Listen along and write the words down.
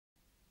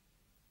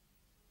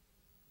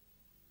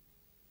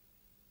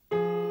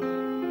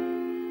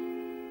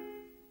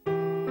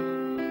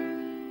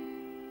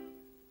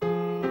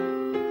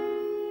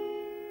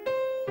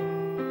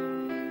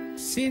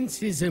Since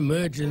his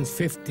emergence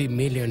 50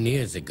 million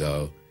years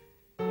ago,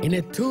 in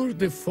a tour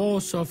de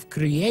force of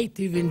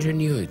creative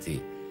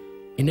ingenuity,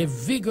 in a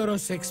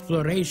vigorous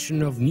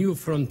exploration of new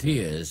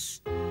frontiers,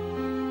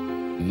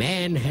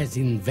 man has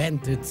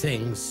invented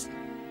things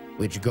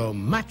which go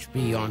much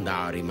beyond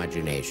our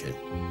imagination.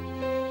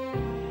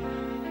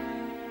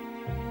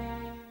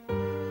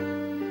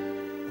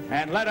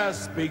 And let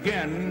us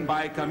begin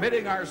by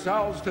committing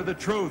ourselves to the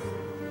truth,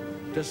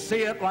 to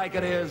see it like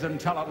it is and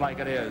tell it like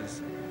it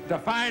is, to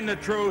find the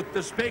truth,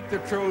 to speak the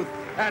truth,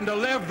 and to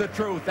live the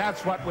truth.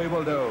 That's what we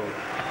will do.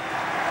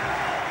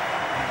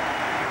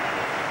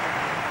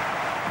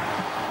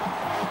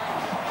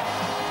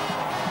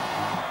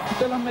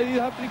 De las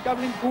medidas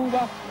aplicables en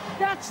Cuba.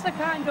 That's the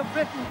kind of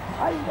Britain.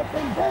 A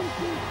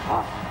independencia,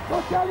 a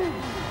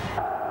socialismo.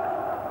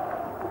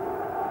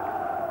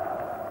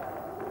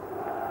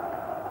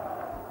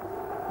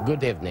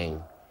 Good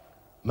evening.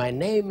 My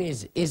name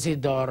is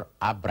Isidor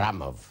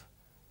Abramov.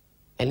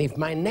 And if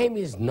my name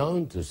is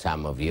known to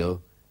some of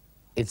you,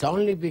 it's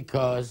only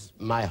because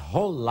my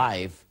whole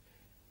life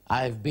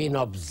I've been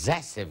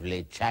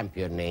obsessively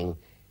championing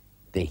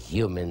the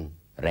human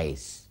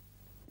race.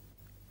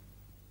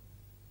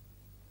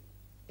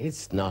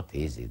 It's not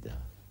easy, though.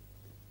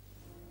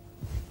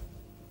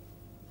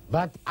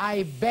 But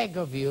I beg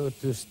of you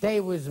to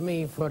stay with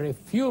me for a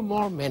few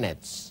more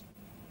minutes,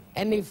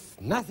 and if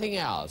nothing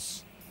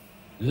else,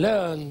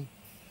 learn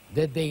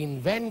that the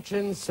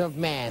inventions of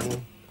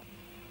man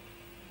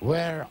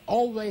were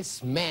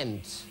always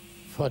meant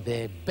for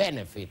the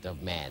benefit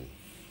of man.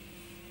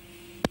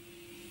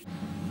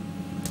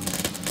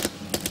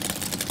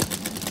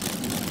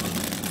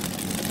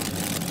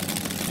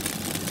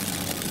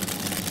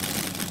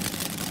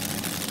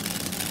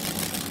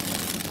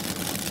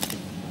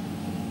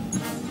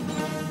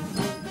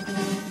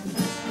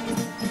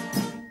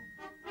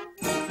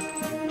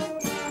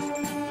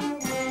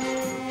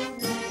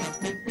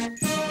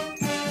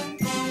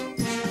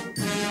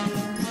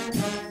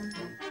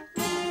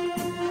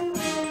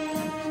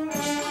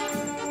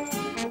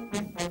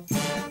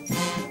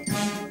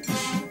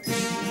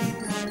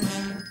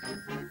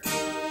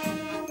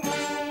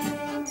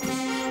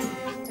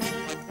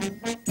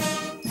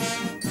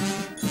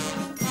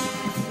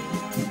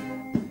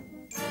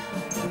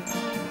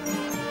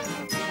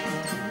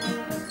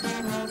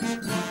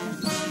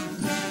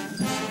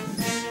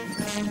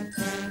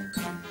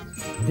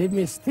 The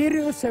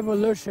mysterious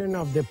evolution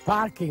of the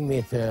parking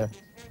meter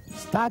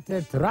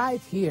started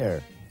right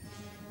here,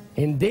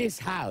 in this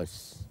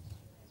house,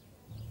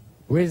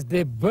 with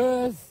the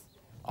birth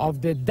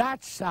of the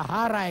Dutch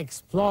Sahara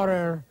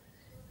explorer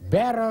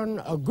Baron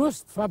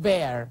Auguste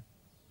Faber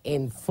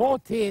in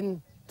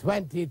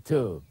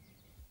 1422.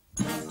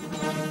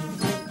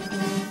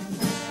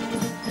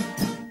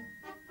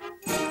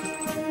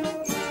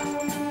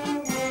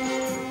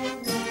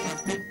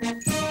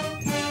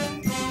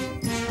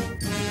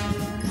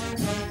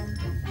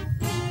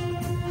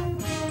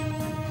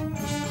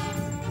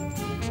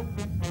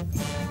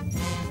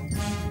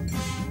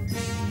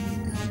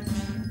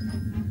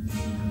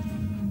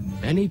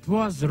 And it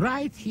was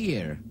right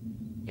here,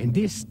 in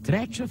this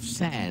stretch of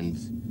sand,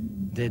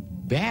 that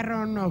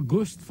Baron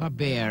Auguste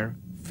Faber,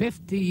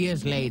 50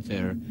 years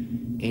later,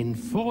 in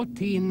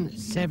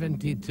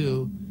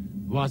 1472,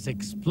 was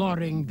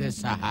exploring the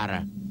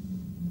Sahara.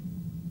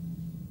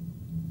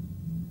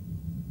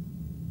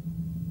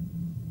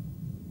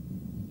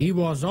 He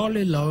was all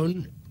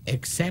alone,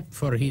 except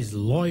for his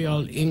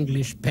loyal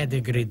English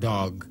pedigree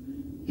dog,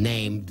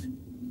 named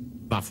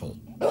Buffalo.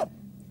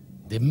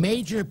 The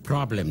major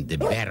problem the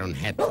Baron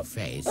had to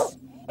face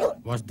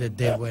was that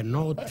there were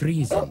no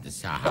trees in the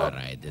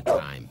Sahara at the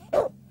time.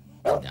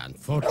 And the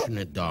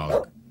unfortunate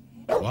dog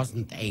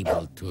wasn't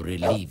able to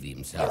relieve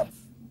himself.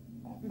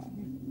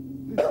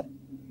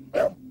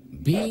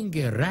 Being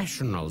a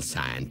rational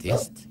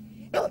scientist,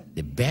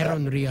 the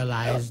Baron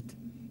realized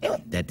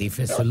that if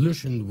a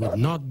solution would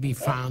not be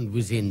found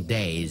within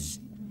days,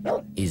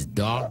 his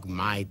dog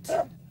might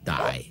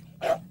die.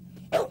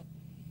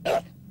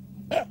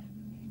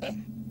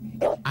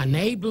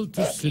 Unable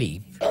to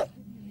sleep,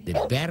 the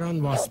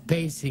Baron was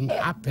pacing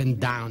up and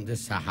down the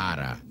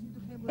Sahara,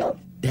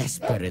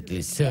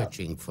 desperately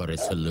searching for a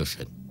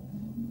solution.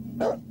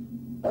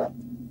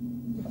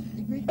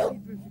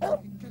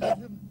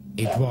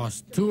 It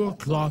was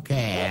 2:00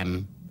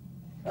 a.m.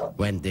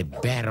 when the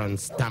Baron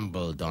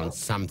stumbled on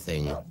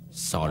something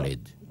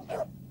solid.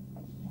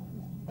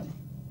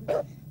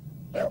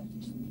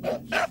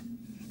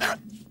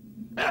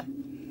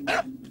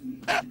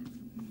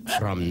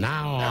 From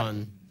now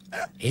on,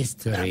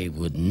 history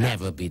would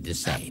never be the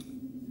same.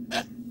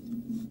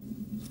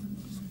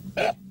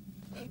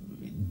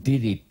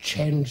 Did it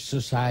change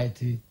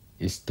society,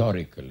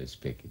 historically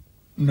speaking?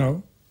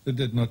 No, it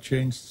did not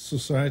change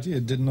society.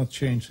 It did not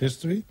change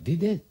history.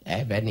 Did it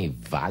have any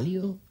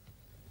value?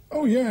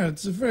 Oh, yeah,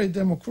 it's a very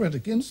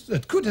democratic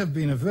instrument. It could have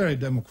been a very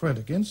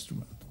democratic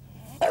instrument.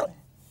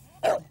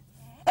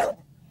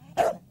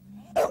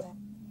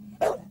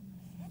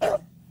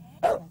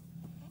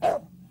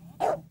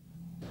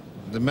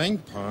 The main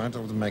part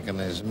of the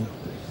mechanism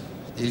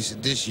is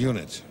this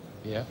unit.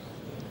 Yeah.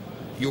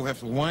 You have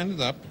to wind it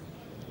up,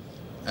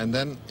 and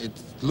then it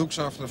looks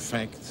after the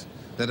fact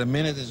that a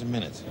minute is a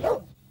minute.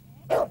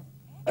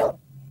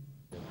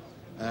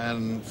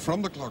 And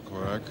from the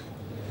clockwork,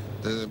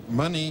 the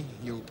money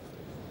you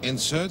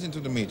insert into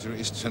the meter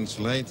is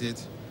translated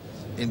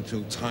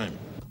into time.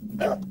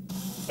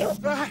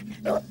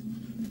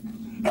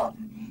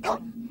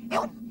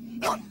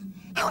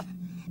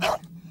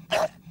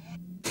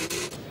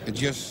 It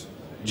just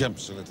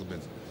jumps a little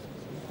bit.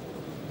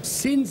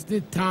 Since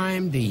the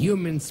time the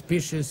human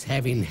species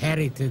have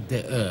inherited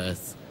the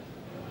earth,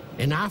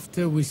 and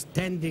after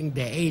withstanding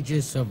the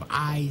ages of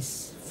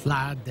ice,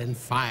 flood, and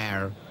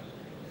fire,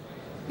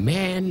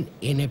 man,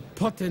 in a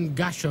potent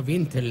gush of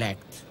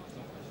intellect,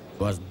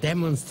 was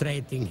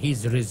demonstrating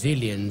his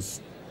resilience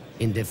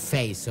in the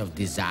face of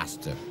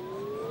disaster.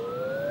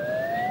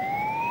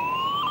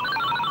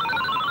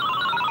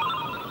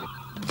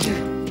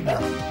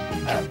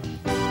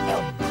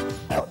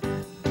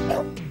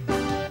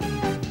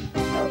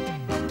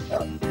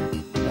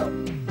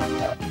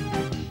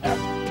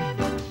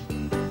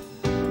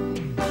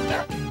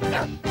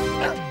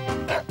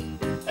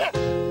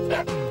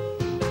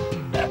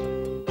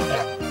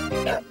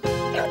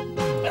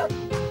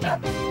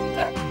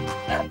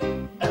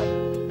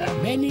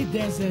 Many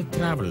desert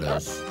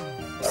travelers,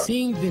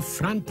 seeing the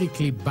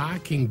frantically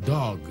barking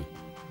dog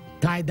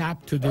tied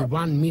up to the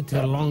 1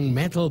 meter long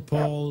metal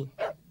pole,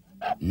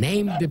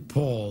 named the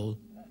pole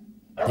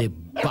the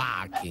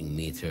barking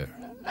meter.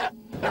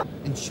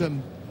 In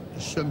some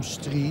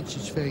streets,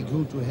 it's very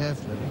good to have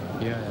them.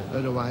 Yeah.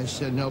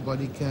 Otherwise,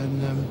 nobody can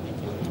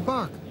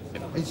bark.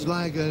 It's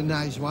like a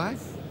nice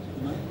wife.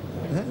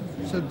 Eh?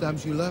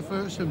 Sometimes you love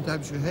her,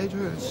 sometimes you hate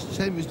her. It's the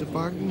same as the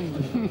parking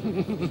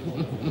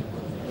meter.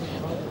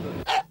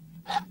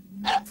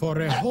 For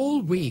a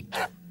whole week,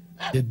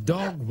 the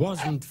dog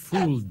wasn't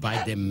fooled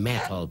by the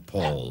metal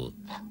pole.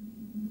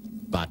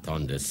 But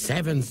on the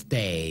 7th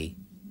day,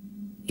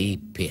 he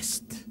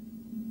pissed.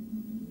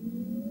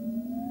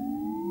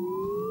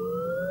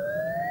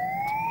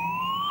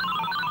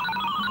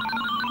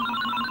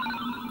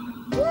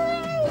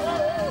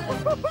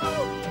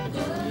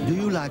 Do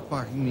you like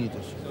parking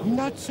meters?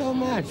 Not so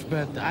much,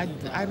 but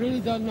I really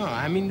don't know.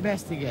 I'm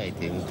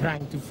investigating,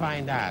 trying to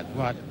find out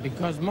what,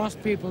 because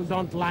most people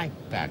don't like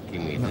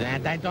parking meters,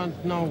 and I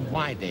don't know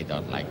why they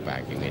don't like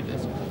parking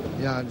meters.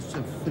 Yeah, it's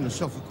a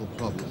philosophical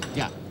problem.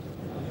 Yeah.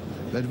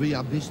 But we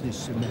are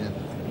businessmen,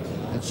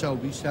 and so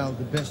we sell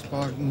the best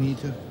parking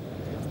meter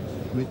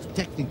with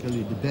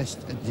technically the best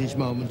at this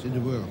moment in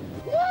the world.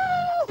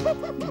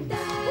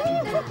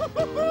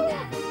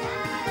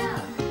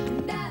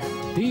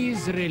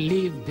 These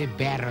relieved the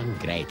Baron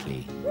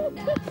greatly.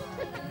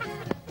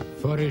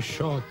 For a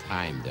short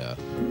time, though.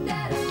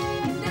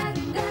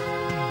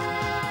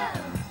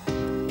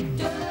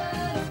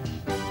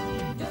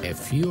 A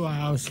few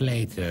hours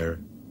later,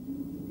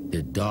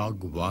 the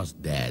dog was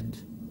dead.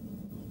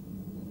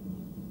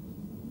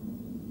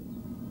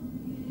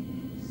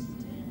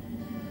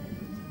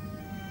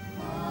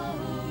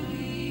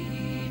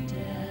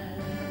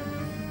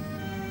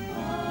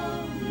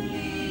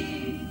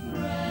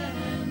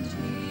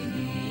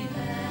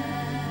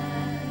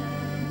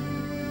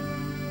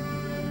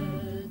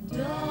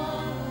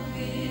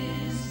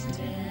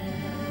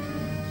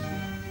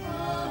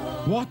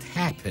 What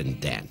happened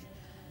then?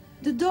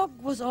 The dog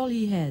was all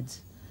he had.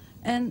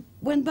 And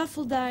when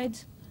Buffalo died,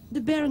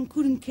 the Baron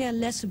couldn't care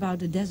less about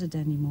the desert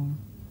anymore.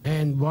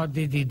 And what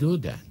did he do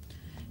then?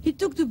 He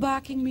took the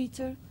barking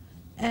meter,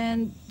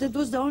 and that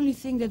was the only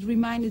thing that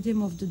reminded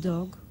him of the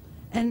dog.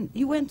 And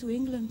he went to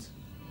England.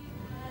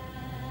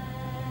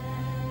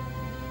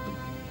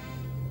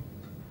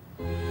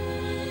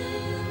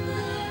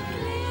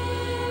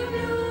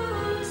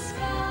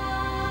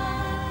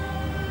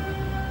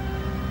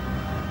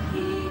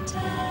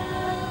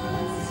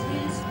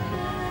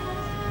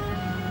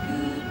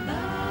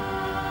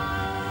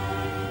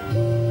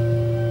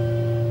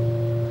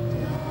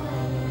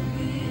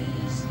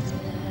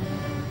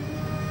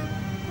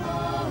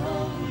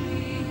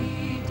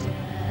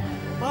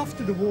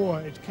 After the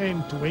war, it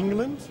came to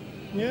England,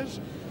 yes.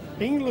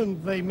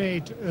 England, they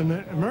made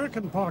an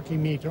American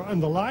parking meter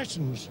under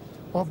license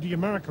of the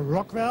American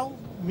Rockwell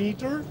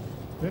meter.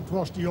 That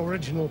was the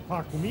original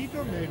parking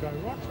meter made by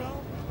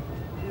Rockwell.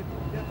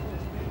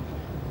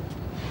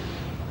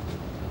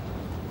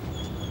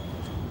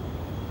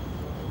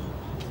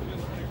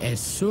 As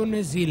soon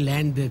as he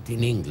landed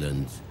in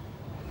England,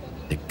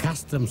 the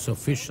customs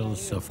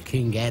officials of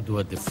King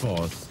Edward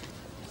IV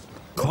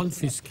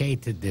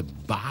confiscated the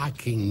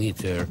barking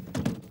meter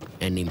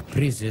and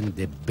imprisoned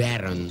the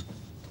Baron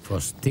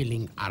for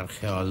stealing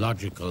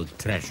archaeological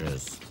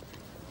treasures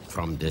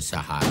from the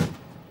Sahara.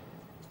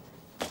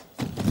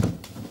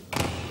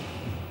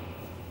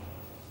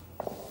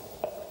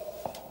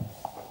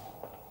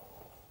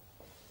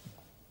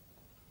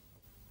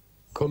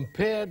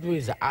 Compared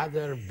with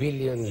other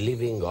billion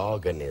living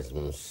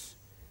organisms,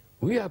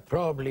 we are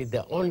probably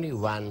the only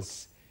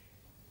ones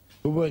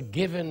who were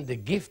given the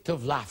gift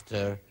of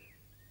laughter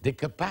the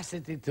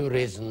capacity to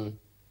reason,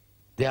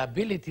 the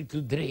ability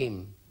to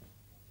dream,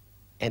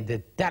 and the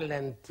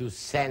talent to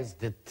sense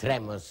the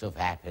tremors of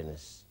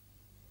happiness.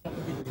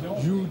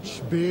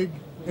 Huge, big,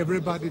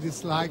 everybody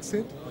dislikes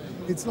it.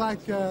 It's like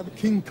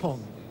King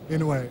Kong,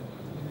 in a way.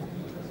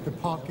 The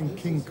parking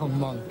King Kong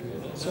monkey.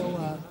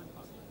 So,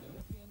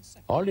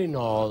 all in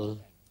all,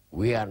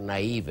 we are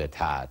naive at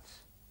heart,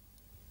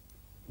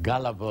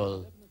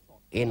 gullible,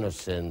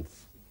 innocent,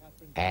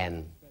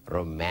 and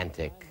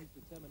romantic.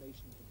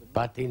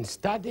 But in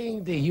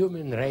studying the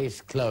human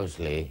race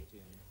closely,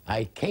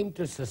 I came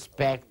to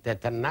suspect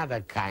that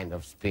another kind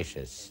of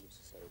species,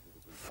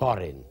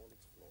 foreign,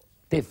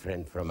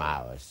 different from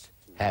ours,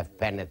 have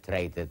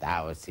penetrated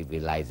our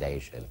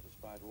civilization.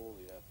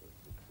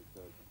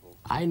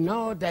 I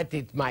know that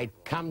it might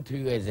come to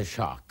you as a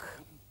shock,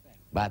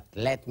 but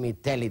let me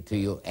tell it to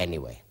you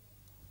anyway.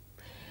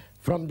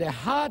 From the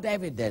hard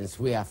evidence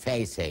we are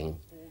facing,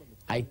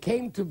 I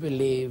came to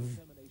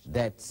believe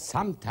that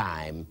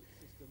sometime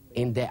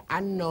in the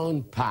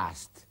unknown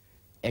past,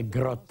 a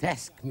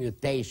grotesque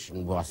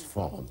mutation was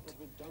formed.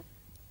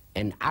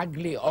 An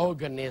ugly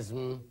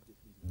organism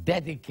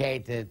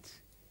dedicated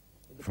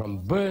from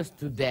birth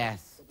to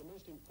death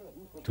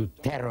to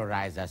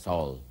terrorize us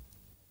all.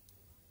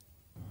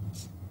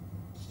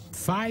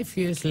 5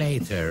 years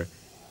later,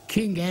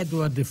 King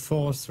Edward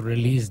IV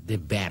released the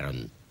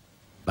Baron.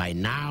 By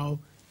now,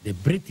 the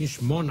British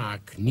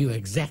monarch knew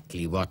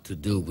exactly what to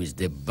do with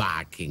the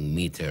barking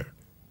meter.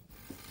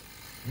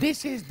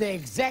 This is the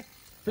exact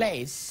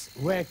place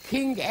where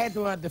King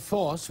Edward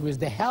IV, with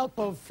the help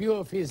of a few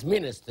of his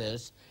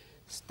ministers,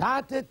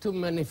 started to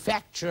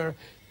manufacture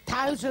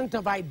thousands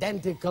of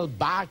identical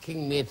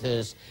barking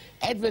meters,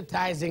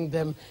 advertising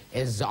them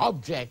as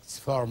objects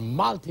for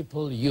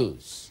multiple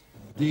use.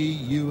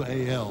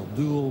 D-U-A-L,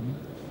 dual,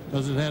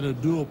 because it had a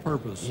dual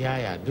purpose.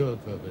 Yeah, dual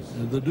purpose.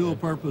 And the dual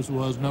purpose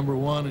was, number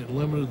one, it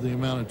limited the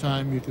amount of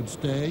time you could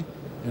stay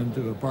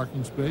into a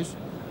parking space.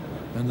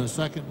 And the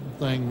second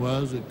thing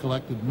was it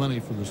collected money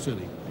for the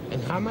city.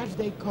 And how much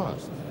they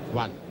cost?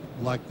 One.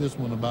 Like this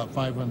one, about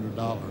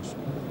 $500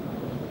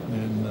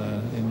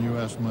 in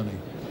U.S. money.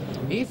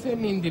 If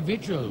an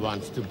individual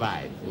wants to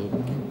buy it,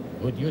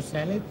 would you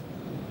sell it?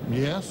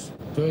 Yes.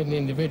 To an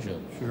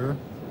individual? Sure.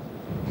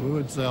 We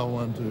would sell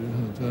one to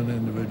an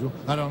individual.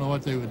 I don't know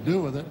what they would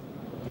do with it.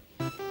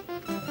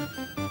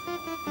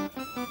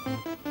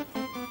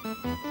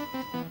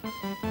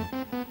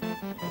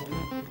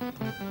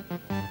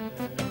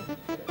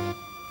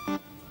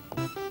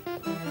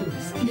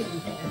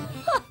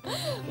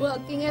 Well,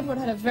 King Edward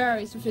had a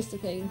very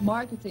sophisticated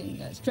marketing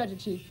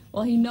strategy.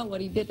 Well, he knew what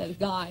he did, that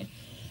guy.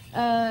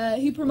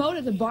 He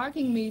promoted the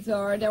barking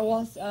meter. There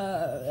was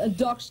a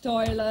dog's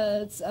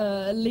toilet,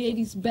 a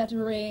ladies'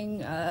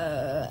 battering,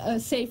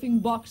 saving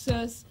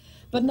boxes.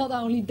 But not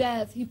only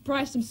that, he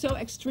priced them so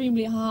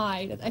extremely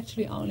high that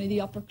actually only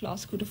the upper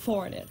class could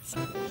afford it.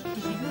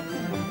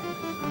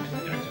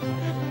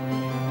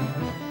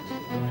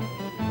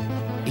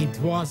 It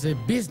was a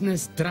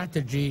business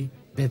strategy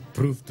that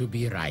proved to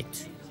be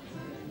right.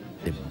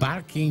 The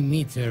barking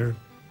meter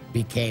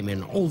became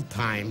an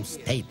old-time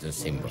status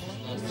symbol.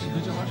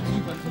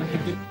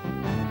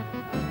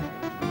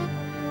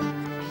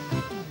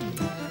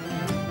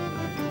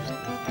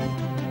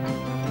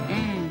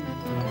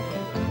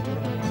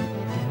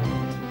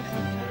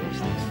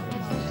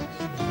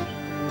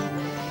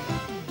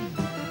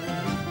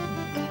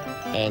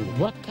 And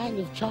what kind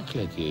of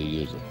chocolate are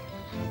you using?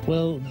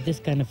 Well, this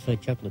kind of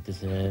chocolate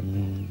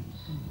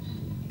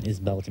is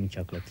Belgian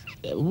chocolate.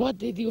 What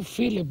did you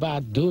feel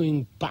about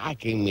doing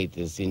barking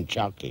meters in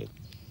chocolate?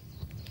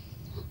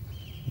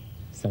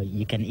 So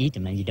you can eat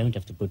them and you don't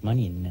have to put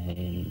money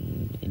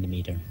in the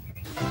meter.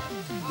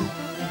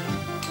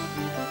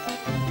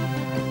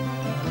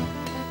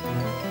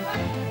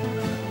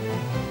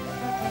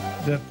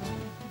 That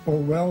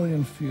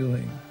Orwellian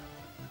feeling,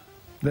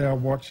 they are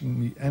watching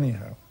me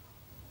anyhow.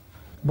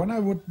 When I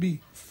would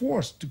be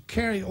forced to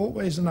carry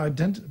always an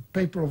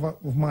paper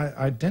of my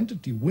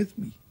identity with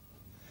me,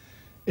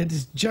 it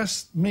is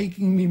just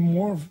making me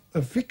more of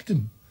a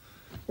victim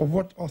of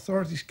what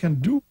authorities can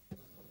do.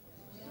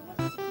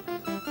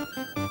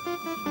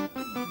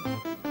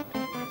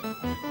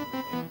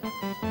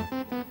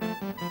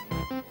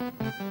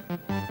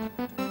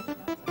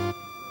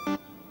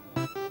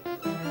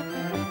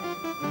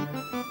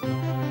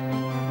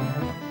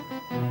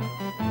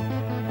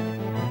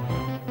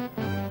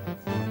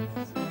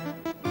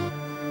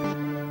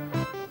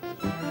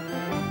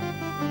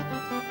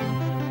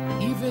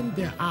 Even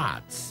the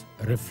arts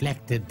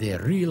reflected the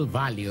real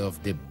value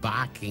of the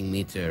barking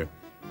meter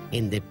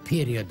in the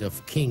period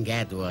of King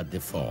Edward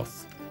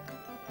IV.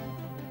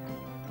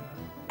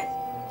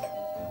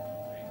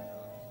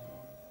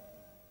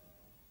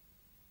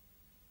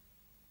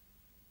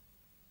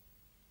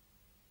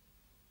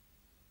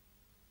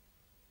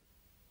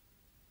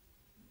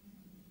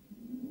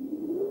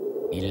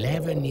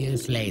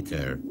 Years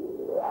later,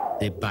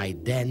 the by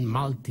then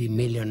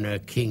multi-millionaire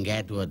King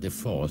Edward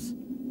IV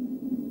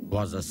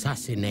was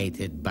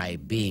assassinated by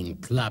being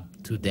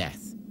clubbed to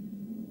death.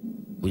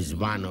 with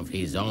one of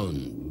his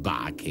own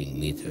barking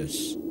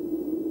meters.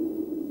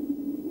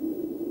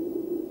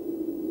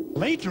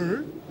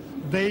 Later,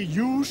 they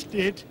used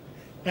it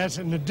as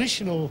an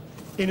additional,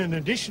 in an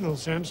additional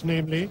sense,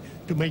 namely,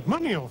 to make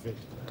money off it.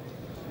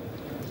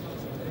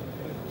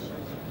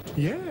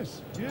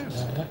 Yes,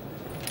 yes.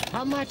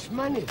 How much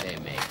money they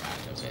make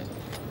out of it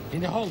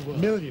in the whole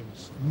world?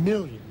 Millions,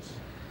 millions.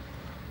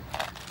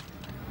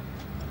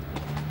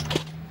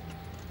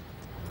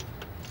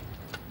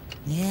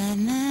 Yeah,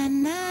 na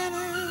na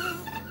na,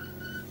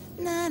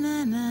 na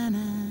na na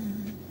na,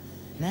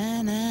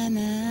 na na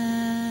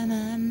na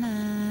na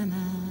na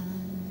na.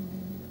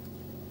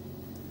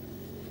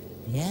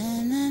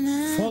 Yeah, na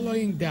na.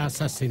 Following the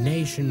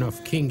assassination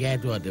of King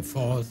Edward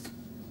IV,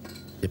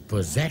 the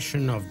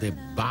possession of the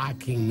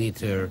barking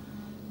meter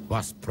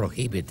was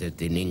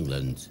prohibited in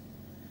England.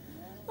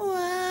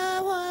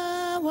 Wah,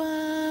 wah,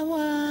 wah,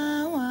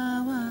 wah,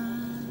 wah, wah.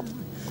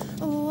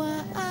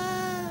 Wah,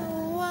 ah,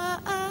 wah,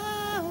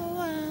 ah,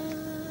 wah.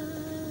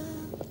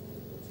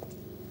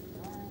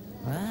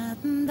 Wah,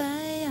 da,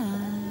 ya.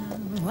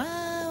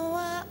 Wah,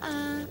 wah,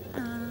 ah,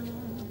 ah.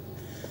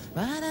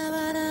 Wah, da,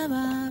 ba, da,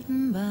 ba,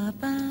 ba,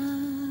 ba.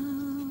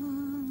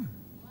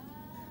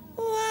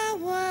 Wah,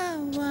 wah,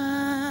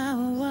 wah,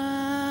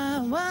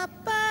 wah, wah,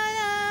 ba,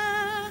 ya.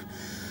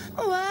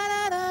 Wah,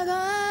 da, da,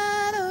 da,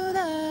 da,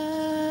 da.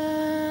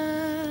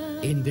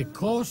 In the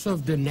course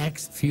of the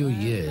next few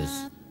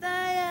years,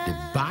 the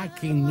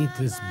barking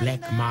meters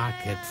black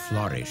market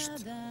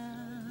flourished.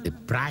 The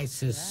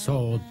prices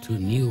soared to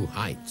new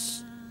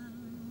heights.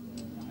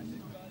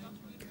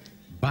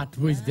 But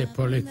with the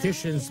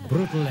politicians'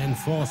 brutal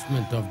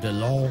enforcement of the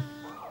law,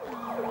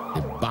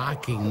 the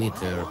barking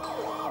meter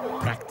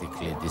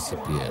practically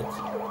disappeared.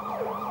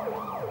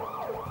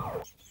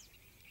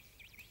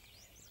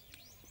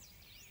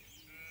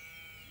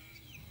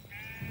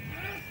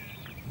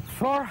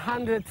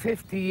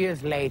 "450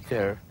 years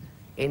later,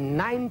 in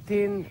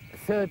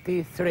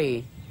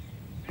 1933,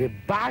 the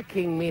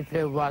barking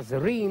meter was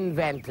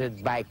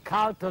reinvented by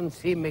Carlton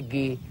C.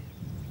 McGee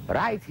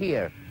right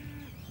here,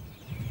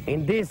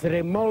 in this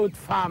remote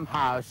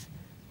farmhouse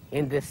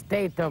in the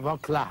state of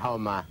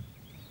Oklahoma.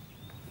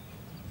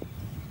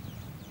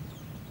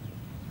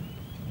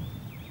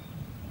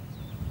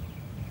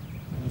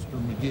 Mr.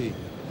 McGee,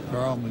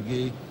 Carl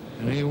McGee,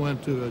 and he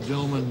went to a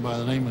gentleman by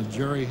the name of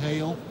Jerry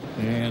Hale,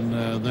 and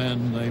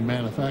then they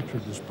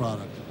manufactured this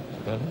product.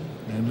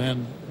 And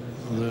then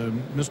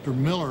Mr.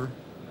 Miller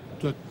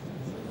took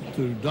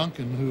to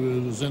Duncan,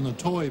 who was in the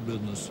toy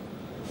business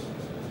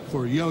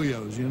for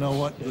yo-yos. You know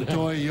what the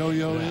toy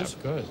yo-yo is?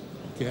 Good.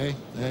 Okay,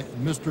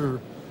 Mr.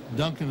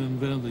 Duncan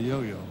invented the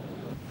yo-yo.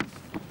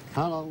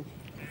 Hello.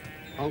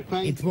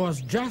 Okay. It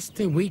was just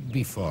a week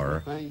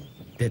before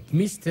that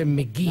Mr.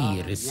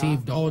 McGee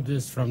received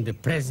orders from the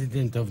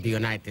President of the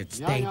United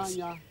States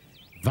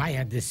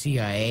via the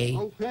CIA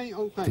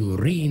to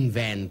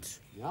reinvent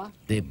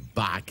the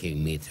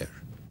barking meter.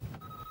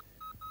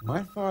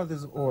 My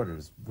father's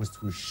orders was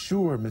to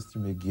assure Mr.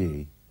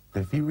 McGee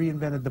that if he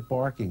reinvented the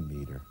barking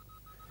meter,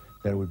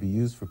 that it would be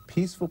used for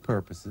peaceful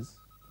purposes,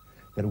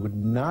 that it would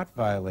not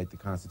violate the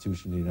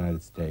Constitution of the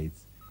United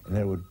States, and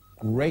that it would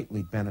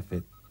greatly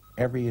benefit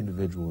every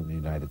individual in the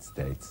United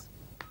States.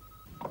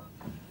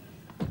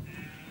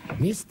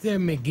 Mr.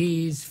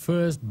 McGee's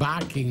first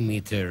barking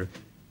meter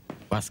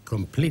was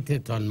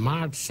completed on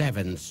March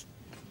 7th,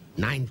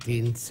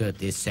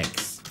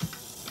 1936.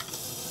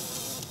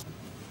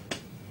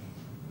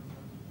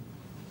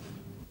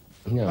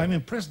 No. I'm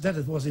impressed that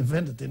it was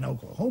invented in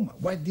Oklahoma.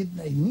 Why didn't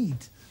they need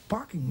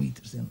parking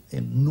meters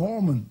in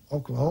Norman,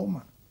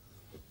 Oklahoma?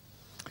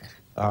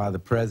 The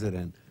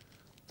president.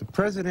 The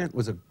president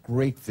was a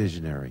great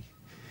visionary.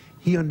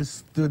 He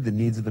understood the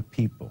needs of the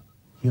people.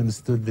 He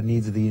understood the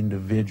needs of the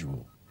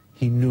individual.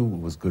 He knew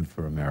what was good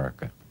for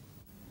America.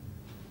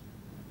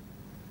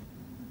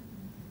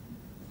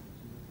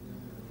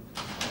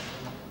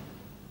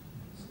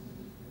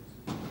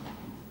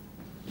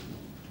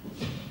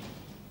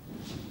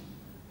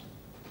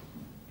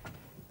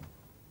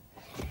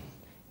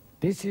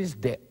 This is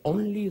the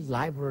only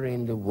library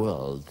in the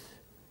world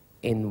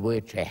in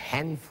which a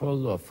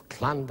handful of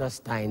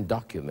clandestine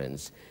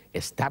documents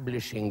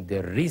establishing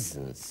the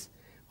reasons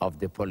of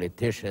the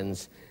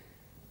politicians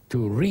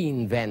to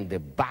reinvent the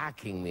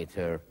barking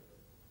meter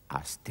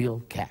are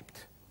still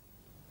kept.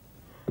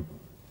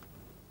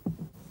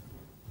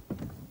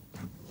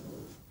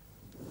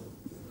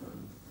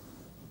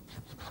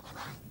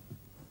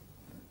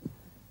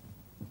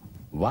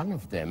 One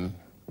of them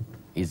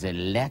is a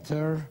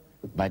letter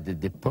by the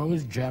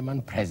deposed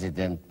German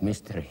president,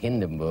 Mr.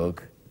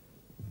 Hindenburg,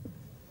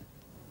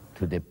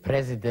 to the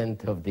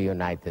President of the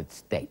United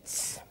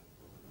States.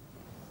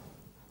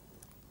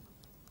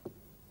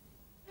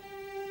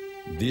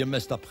 Dear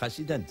Mr.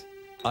 President,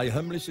 I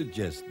humbly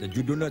suggest that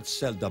you do not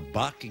sell the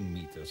barking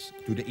meters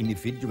to the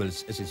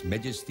individuals as His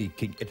Majesty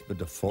King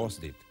Edward IV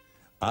did.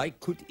 I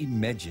could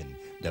imagine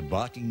the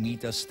barking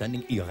meters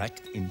standing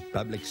erect in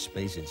public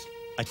spaces,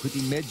 I could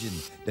imagine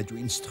that you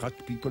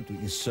instruct people to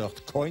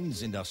insert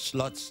coins in their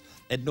slots,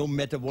 and no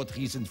matter what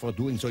reason for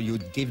doing so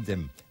you'd give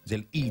them,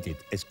 they'll eat it,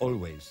 as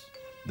always.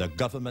 The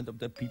government of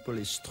the people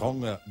is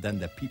stronger than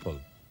the people.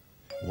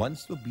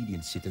 Once the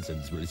obedient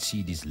citizens will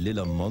see these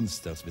little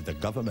monsters with the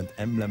government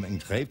emblem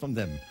engraved on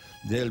them,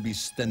 they'll be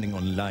standing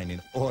on line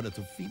in order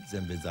to feed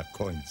them with their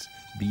coins,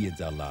 be it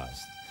their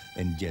last.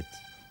 And yet,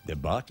 the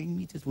barking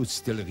meters would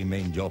still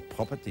remain your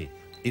property.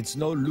 It's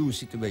no lose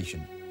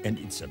situation, and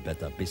it's a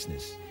better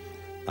business.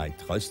 I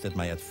trust that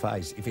my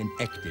advice, if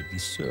enacted,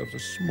 deserves a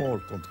small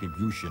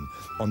contribution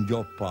on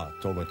your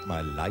part toward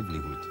my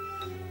livelihood.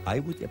 I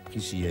would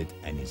appreciate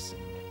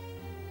anything.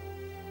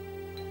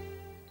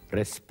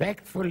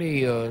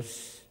 Respectfully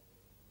yours,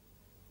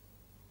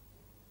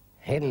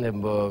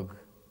 Hindenburg,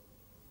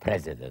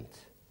 President.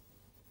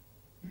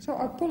 So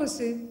our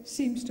policy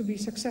seems to be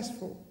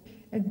successful.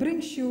 It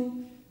brings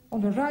you on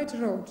the right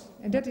road,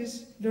 and that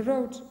is the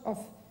road of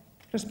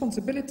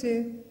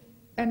responsibility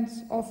and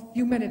of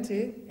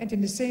humanity, and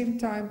in the same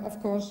time,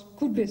 of course,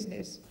 good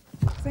business.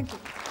 Thank you.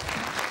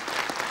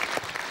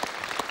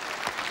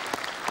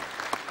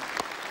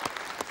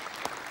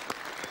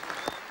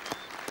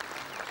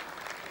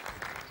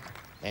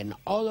 And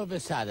all of a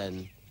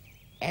sudden,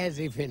 as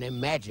if in a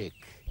magic,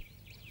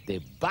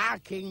 the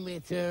barking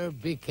meter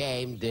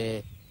became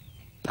the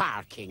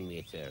parking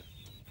meter.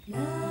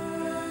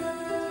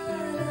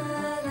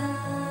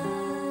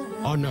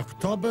 On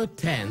October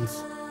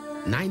 10th,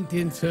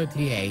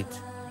 1938,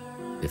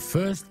 the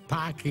first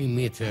parking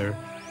meter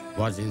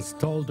was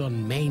installed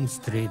on Main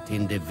Street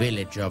in the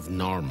village of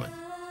Norman.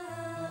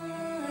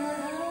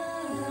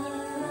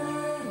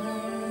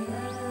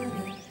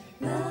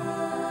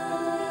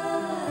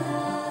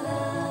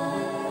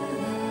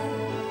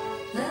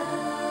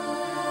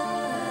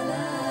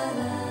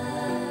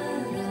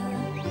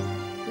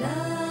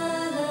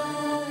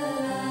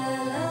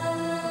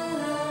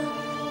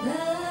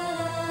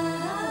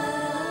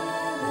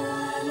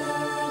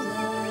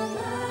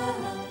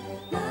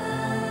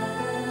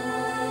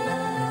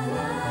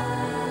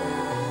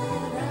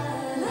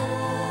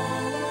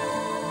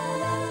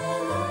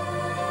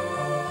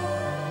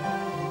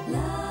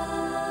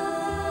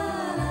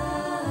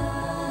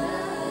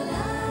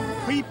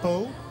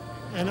 People,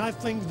 and I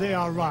think they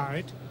are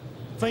right,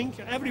 think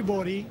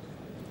everybody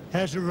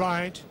has a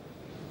right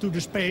to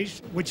the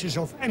space which is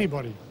of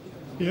anybody.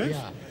 Yes?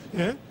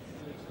 Yeah.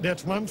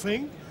 That's one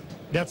thing.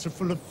 That's a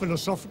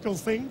philosophical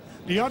thing.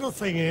 The other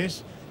thing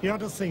is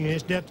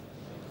that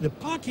the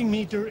parking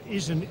meter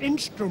is an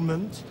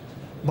instrument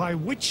by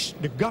which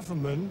the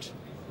government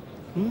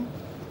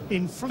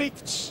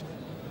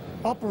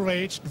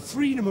operates the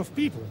freedom of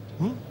people.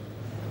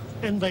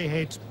 And they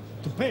hate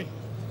to pay.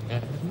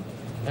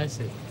 I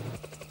see.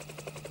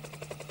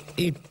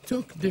 It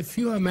took the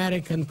few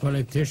American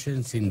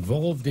politicians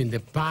involved in the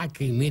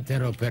parking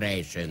meter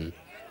operation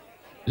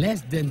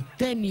less than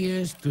 10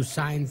 years to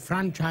sign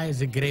franchise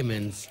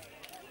agreements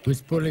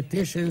with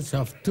politicians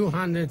of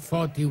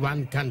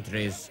 241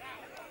 countries,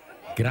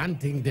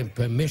 granting them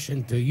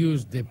permission to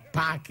use the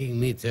parking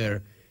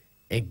meter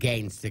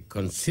against a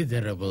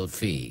considerable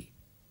fee.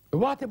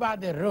 What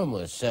about the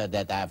rumors, sir,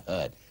 that I've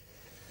heard?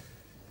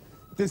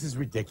 This is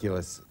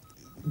ridiculous.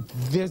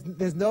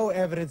 There's no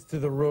evidence to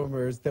the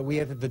rumors that we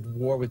entered the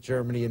war with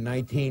Germany in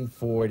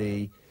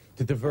 1940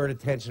 to divert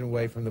attention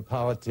away from the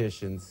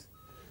politicians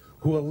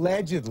who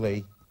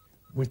allegedly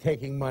were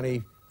taking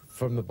money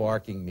from the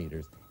barking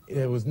meters.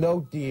 There was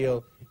no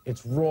deal.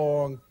 It's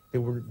wrong. The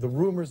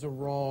rumors are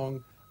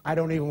wrong. I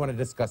don't even want to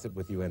discuss it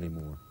with you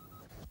anymore.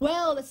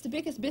 Well, that's the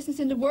biggest business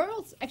in the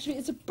world. Actually,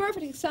 it's a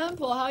perfect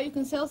example how you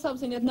can sell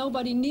something that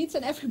nobody needs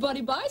and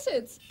everybody buys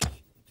it.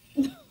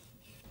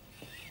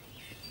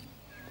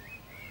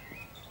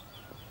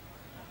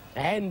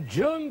 And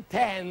June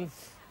 10th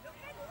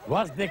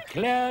was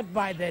declared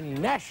by the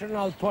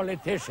national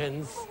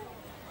politicians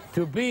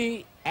to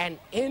be an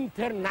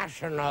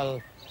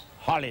international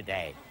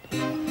holiday.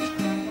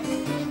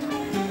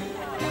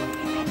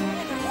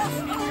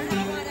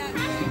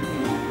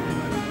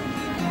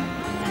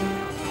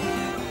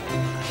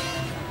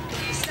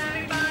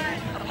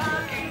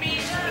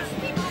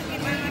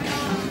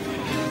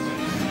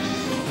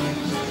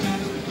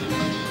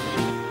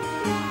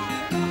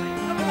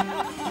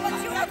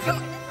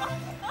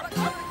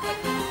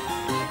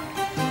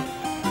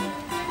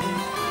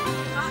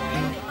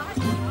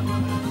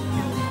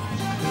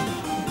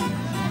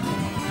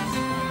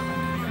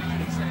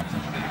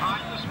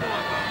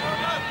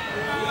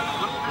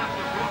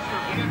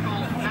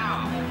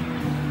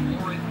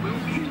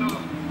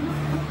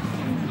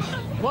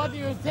 What do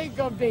you think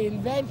of the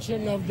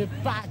invention of the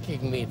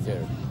parking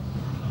meter?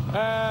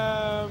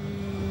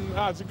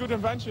 It's a good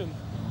invention.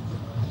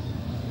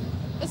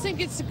 I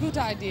think it's a good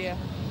idea.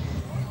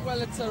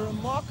 Well, it's a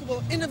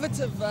remarkable,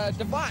 innovative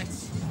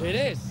device. It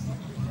is.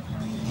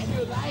 And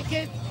you like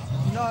it?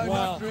 No,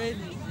 Well, not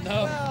really.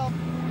 No. Well,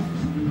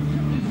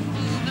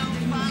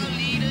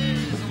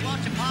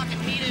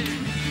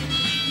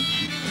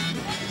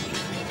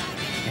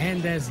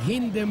 And as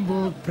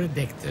Hindenburg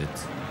predicted,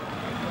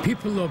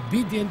 People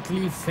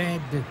obediently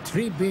fed the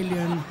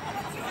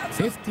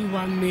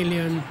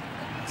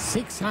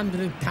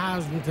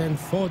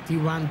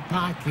 3,051,600,041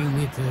 parking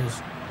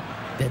meters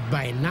that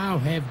by now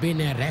have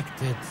been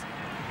erected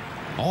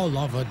all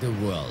over the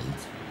world.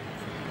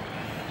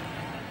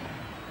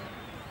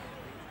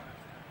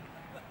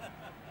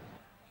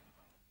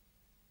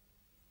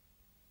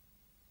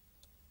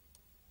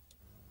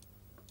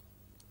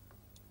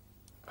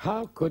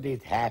 How could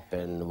it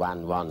happen,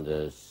 one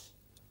wonders,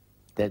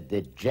 that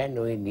the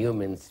genuine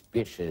human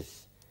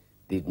species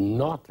did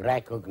not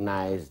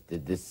recognize the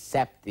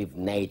deceptive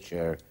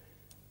nature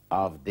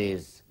of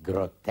this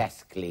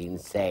grotesquely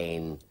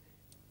insane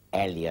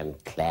alien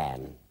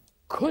clan?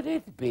 Could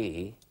it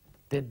be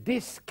that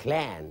this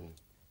clan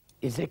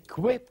is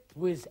equipped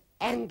with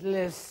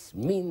endless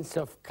means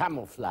of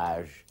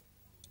camouflage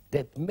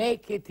that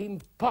make it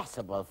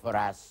impossible for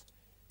us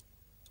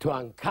to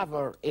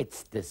uncover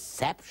its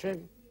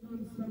deception?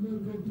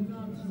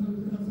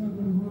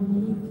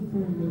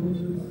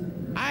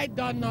 I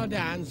don't know the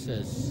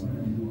answers,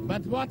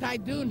 but what I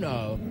do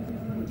know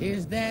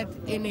is that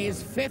in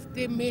his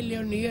 50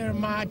 million year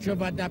march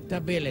of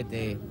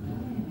adaptability,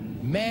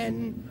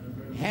 man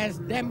has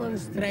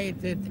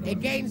demonstrated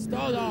against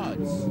all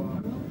odds,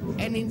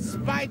 and in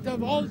spite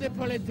of all the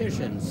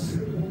politicians,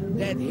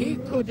 that he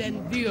could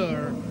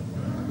endure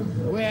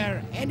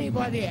where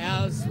anybody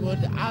else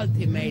would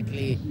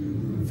ultimately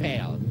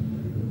fail.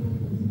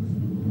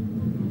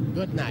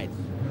 Good night.